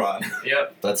him and LeBron.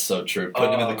 Yep. That's so true.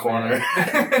 Putting him in the corner.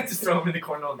 Just throw him in the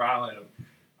corner of LeBron. Let him.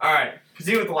 All right.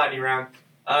 Proceed with the lightning round.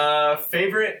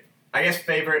 Favorite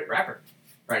rapper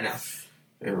right now.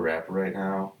 Favorite rapper right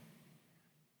now?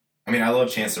 I mean, I love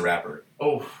Chance the Rapper.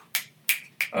 Oh.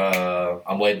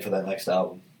 I'm waiting for that next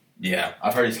album. Yeah.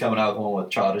 I've heard he's coming out with one with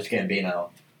Childish Gambino.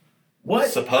 What?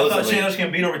 Supposedly. I thought Childish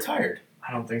Gambino retired.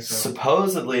 I don't think so.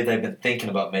 Supposedly, they've been thinking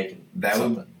about making that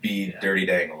something. would be Dirty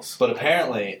Dangles. But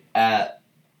apparently,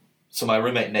 so my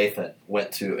roommate Nathan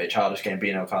went to a Childish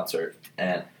Gambino concert,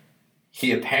 and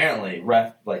he apparently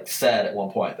said at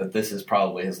one point that this is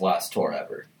probably his last tour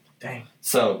ever. Dang.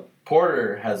 So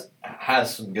Porter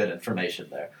has some good information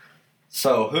there.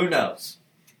 So who knows?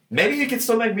 Maybe he can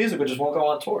still make music, but just won't go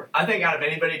on tour. I think out of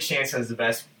anybody, Chance has the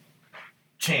best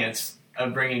chance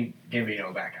of bringing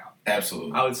Gambino back out.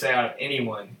 Absolutely. I would say out of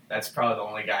anyone, that's probably the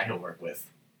only guy he'll work with.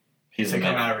 He's to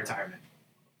come out of retirement.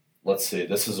 Let's see.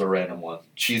 This is a random one.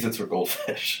 Cheez-Its or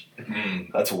Goldfish?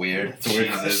 That's weird. It's a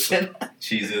weird question.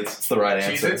 Cheez-Its. It's the right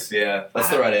answer. Cheez-Its? Yeah. That's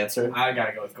the right answer. I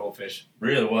gotta go with Goldfish.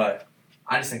 Really? Why?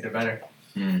 I just think they're better.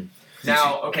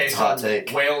 Now, okay, so Hot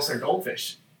take. whales or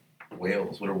goldfish?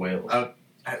 Whales. What are whales?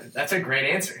 That's a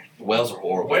great answer. Whales are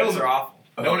horrible. Whales are awful.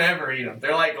 Don't ever eat them.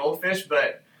 They're like goldfish,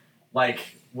 but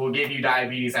will give you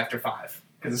diabetes after 5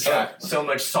 because it's got so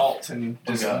much salt and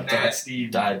just nasty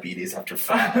diabetes after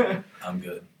 5. I'm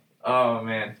good. Oh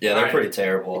man. Yeah, they're pretty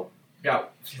terrible.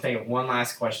 Got to think of one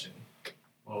last question.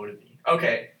 What would it be?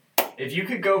 Okay, if you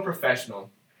could go professional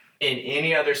in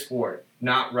any other sport,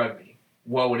 not rugby,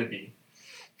 what would it be?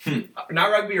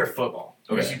 Not rugby or football.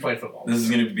 Because you played football. This is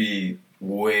going to be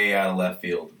way out of left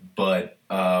field, but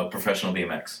professional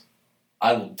BMX.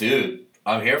 Dude,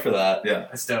 I'm here for that. Yeah.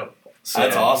 That's dope. So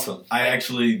that's awesome. I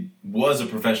actually was a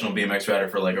professional BMX rider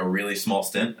for like a really small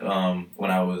stint when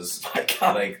I was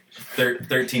like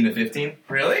 13 to 15.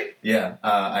 Really? Yeah.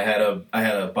 I had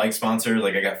a bike sponsor.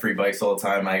 Like I got free bikes all the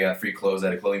time. I got free clothes. I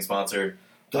had a clothing sponsor.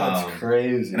 That's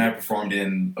crazy. And I performed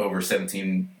in over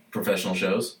 17 professional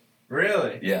shows.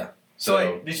 Really? Yeah.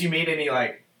 So did you meet any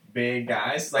big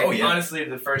guys? Honestly,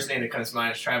 the first name that comes to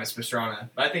mind is Travis Pastrana.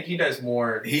 But I think he does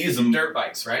more dirt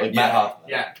bikes, right? Like Matt Hoffman.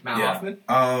 Yeah, Matt Hoffman.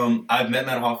 I've met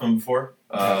Matt Hoffman before.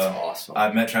 That's awesome.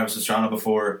 I've met Travis Pastrana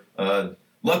before.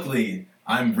 Luckily,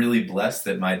 I'm really blessed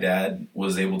that my dad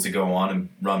was able to go on and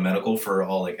run medical for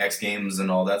all X Games and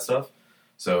all that stuff.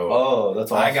 So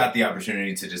that's awesome. I got the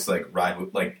opportunity to just ride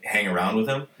with, hang around with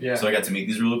him. Yeah. So I got to meet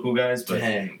these really cool guys. But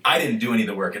Dang. I didn't do any of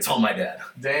the work. It's all my dad.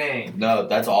 Dang. No,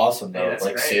 that's awesome though. Yeah, that's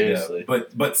great. Seriously. Yeah.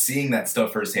 But seeing that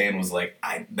stuff firsthand was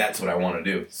that's what I want to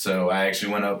do. So I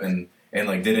actually went up and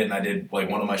did it, and I did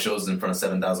one of my shows in front of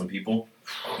 7,000 people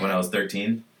when I was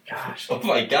 13. Gosh. Oh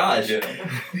my gosh. Yeah.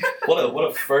 what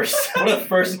a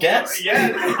first guest.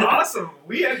 Yeah, awesome.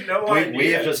 We had no idea.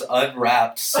 We have just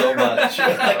unwrapped so much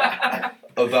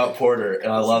about Porter, and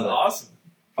I love it. Awesome.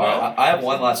 All right, I have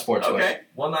one last sports question. Okay,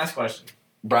 one last question.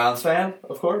 Browns fan,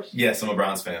 of course? Yes, I'm a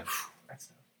Browns fan.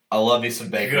 I love me some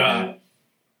Baker. God.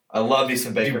 I love me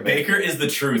some Baker. Dude, Baker is the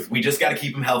truth. We just got to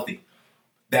keep him healthy.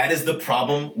 That is the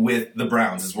problem with the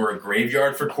Browns, is we're a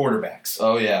graveyard for quarterbacks.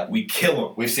 Oh, yeah. We kill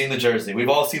them. We've seen the jersey. We've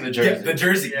all seen the jersey. Yeah, the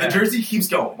jersey. Yeah. The jersey keeps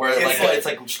going. Where it's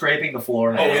like scraping the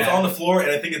floor. Oh, it's on the floor,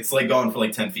 and I think it's gone for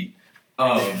 10 feet.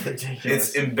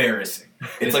 It's embarrassing.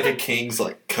 It's like a king's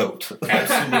coat.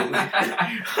 Absolutely.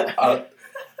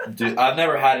 Dude, I've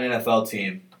never had an NFL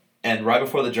team, and right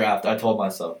before the draft, I told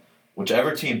myself,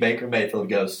 whichever team Baker Mayfield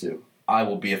goes to, I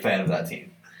will be a fan of that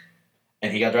team.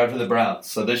 And he got drafted to the Browns.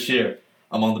 So this year,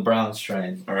 I'm on the Browns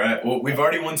train. All right. Well, we've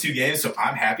already won 2 games, so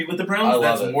I'm happy with the Browns.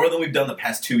 That's more than we've done the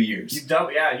past 2 years. You've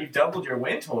doubled your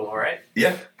win total, right?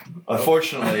 Yeah.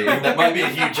 Unfortunately, that might be a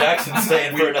Hugh Jackson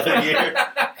staying for another year.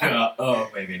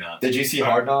 Maybe not. Did you see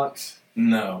Hard Knocks?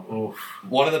 No.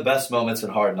 One of the best moments in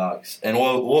Hard Knocks, and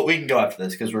we can go after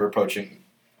this because we're approaching,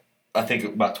 I think,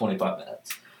 about 25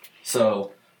 minutes.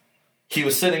 So he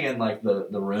was sitting in like the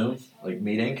room, like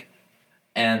meeting,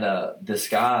 and this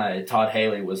guy, Todd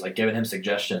Haley, was like giving him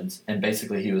suggestions, and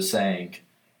basically he was saying,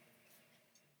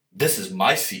 "This is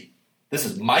my seat. This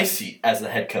is my seat as the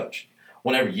head coach.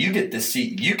 Whenever you get this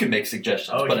seat, you can make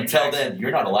suggestions, but until then,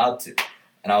 you're not allowed to."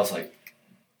 And I was like,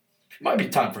 it might be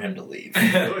time for him to leave.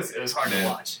 It was hard to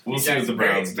watch. We'll see what the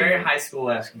Browns do. Very high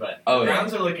school-esque, but the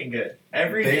Browns are looking good.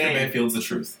 Every Baker game. Mayfield's the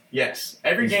truth. Yes.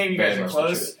 Every He's game you guys very are much the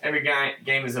close. truth. Every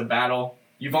game is a battle.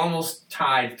 You've almost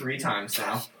tied 3 times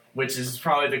now, which is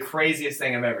probably the craziest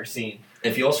thing I've ever seen.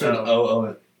 If you also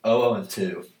went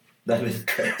 0-2, that'd be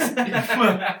crazy. Dude,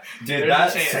 There's that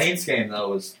a chance. Saints game that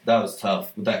was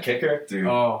tough with that kicker. Dude,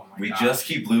 Oh, my we gosh. just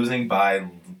keep losing by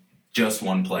just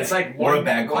one play. It's like or a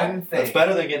bad call. one thing. It's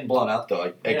better than getting blown out,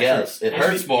 though. I guess it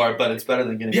hurts more, but it's better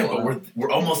than getting Yeah, blown but out.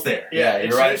 we're almost there. Yeah, it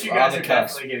you're right. shows you guys On the are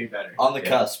cusp. definitely getting better. On the Yeah.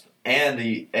 cusp, and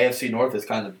the AFC North is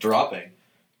kind of dropping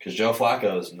because Joe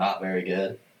Flacco is not very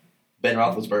good. Ben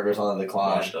Roethlisberger's on the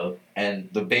decline, Washed up. and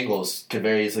the Bengals could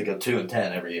very easily go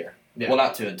 2-10 every year. Yeah. Well,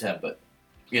 not 2-10, but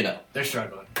you know. They're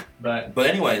struggling. But But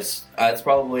anyways, that's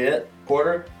probably it.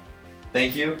 Porter,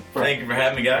 thank you. Thank you for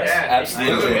having me, guys. yeah,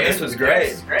 absolutely. man. This was great.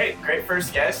 This was great. Great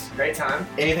first guest. Great time.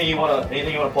 Anything you wanna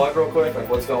plug real quick? Like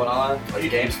what's going on? Like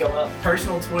games coming up?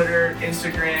 Personal Twitter,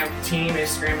 Instagram, team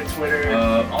Instagram and Twitter,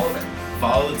 all of it.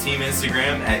 Follow the team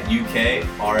Instagram at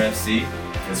UKRFC.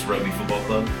 That's Rugby Football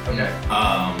Club. Okay.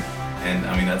 And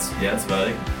I mean that's about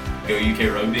it. Go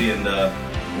UK Rugby, and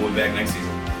we'll be back next season.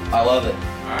 I love it.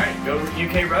 All right. Go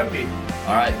UK Rugby.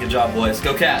 All right, good job, boys.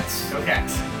 Go Cats. Go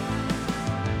Cats.